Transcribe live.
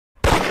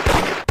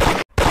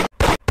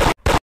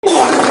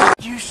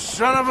You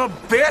son of a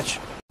bitch!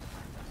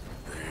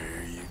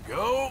 There you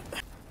go.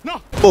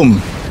 No! Boom.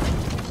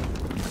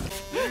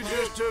 You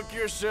just took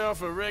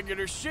yourself a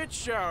regular shit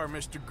shower,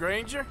 Mr.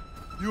 Granger.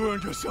 You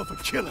earned yourself a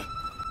killer.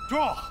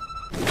 Draw!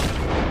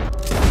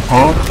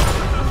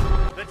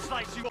 Huh? Let's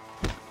slice you.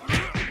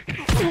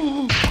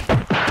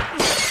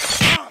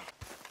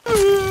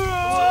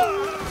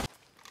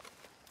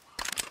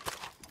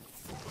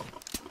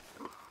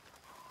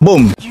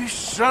 Boom. You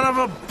son of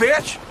a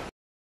bitch!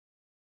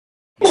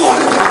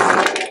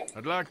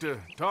 I'd like to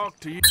talk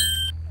to you.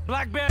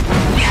 Black Bear!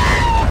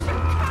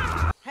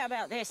 How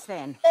about this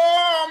then?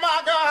 Oh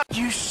my God!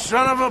 You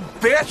son of a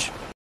bitch!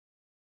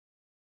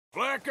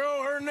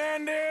 Flaco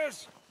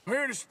Hernandez, I'm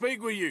here to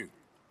speak with you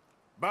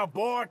about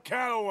boy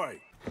Callaway.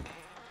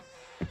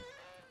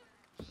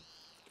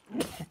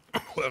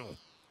 Well,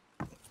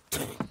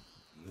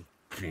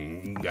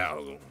 King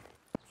Gallo.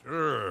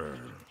 Sure.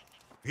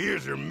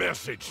 Here's your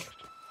message.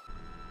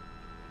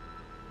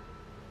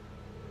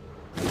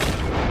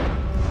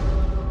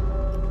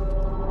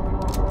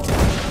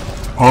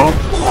 Huh?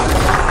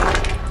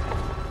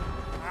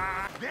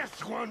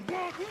 This one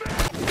won't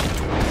live!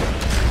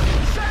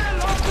 Say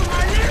hello to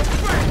my new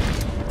friend!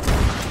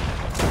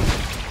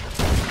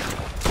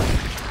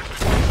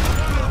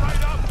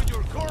 Right up with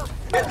your corpse!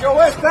 Get your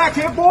ass back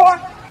here, boy!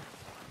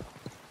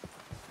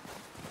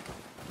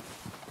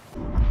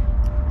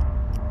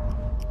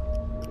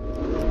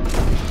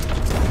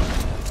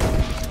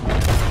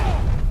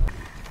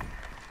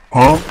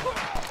 Huh?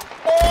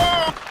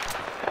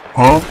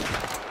 Huh?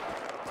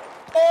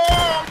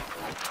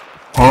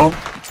 Huh?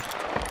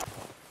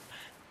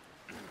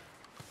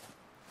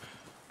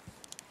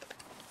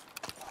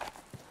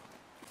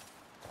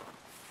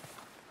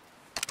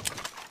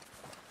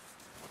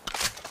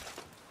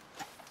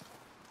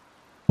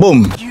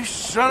 Boom. You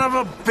son of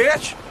a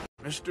bitch!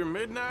 Mr.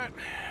 Midnight,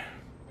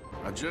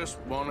 I just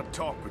want to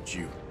talk with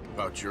you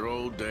about your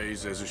old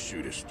days as a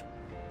shootist.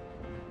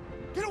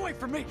 Get away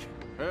from me!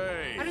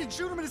 Hey, I didn't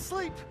shoot him in his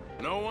sleep!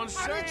 no one's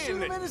I didn't saying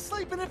shoot him that. in his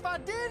sleep, and if I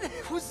did,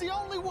 it was the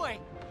only way!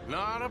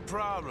 Not a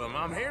problem.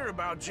 I'm here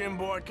about Jim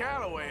Boy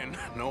Callaway, and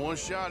no one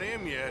shot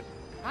him yet.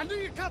 I knew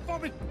you'd come for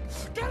me!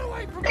 Get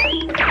away from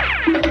me!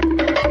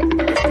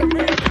 Mr.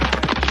 Midnight!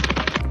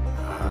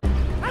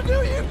 I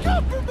knew you'd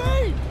come for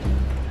me!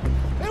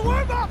 It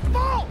weren't my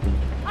fault!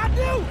 I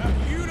knew!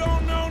 You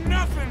don't know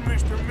nothing,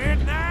 Mr.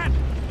 Midnight.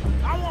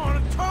 I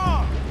want to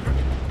talk.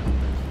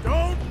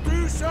 Don't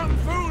do something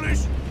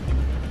foolish.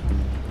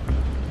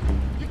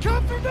 You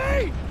come for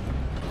me!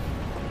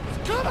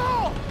 Come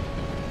on!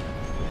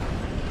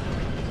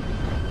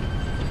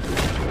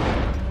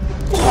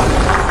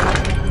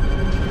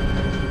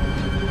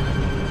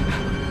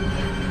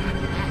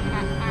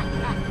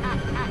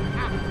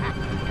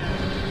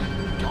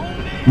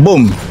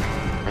 Boom.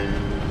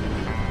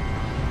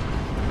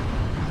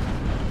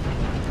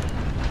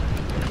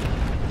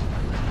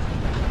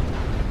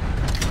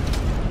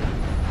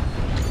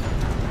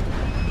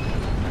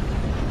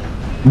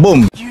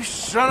 Boom. You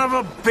son of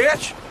a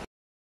bitch!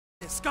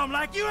 Scum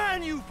like you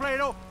and you,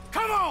 Plato!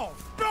 Come on!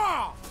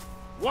 Draw!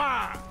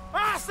 Why?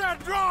 I said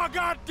draw,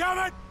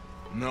 goddammit!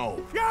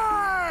 No.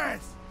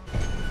 Yes!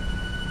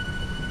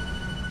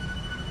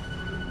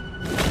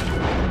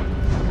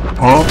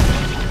 Huh?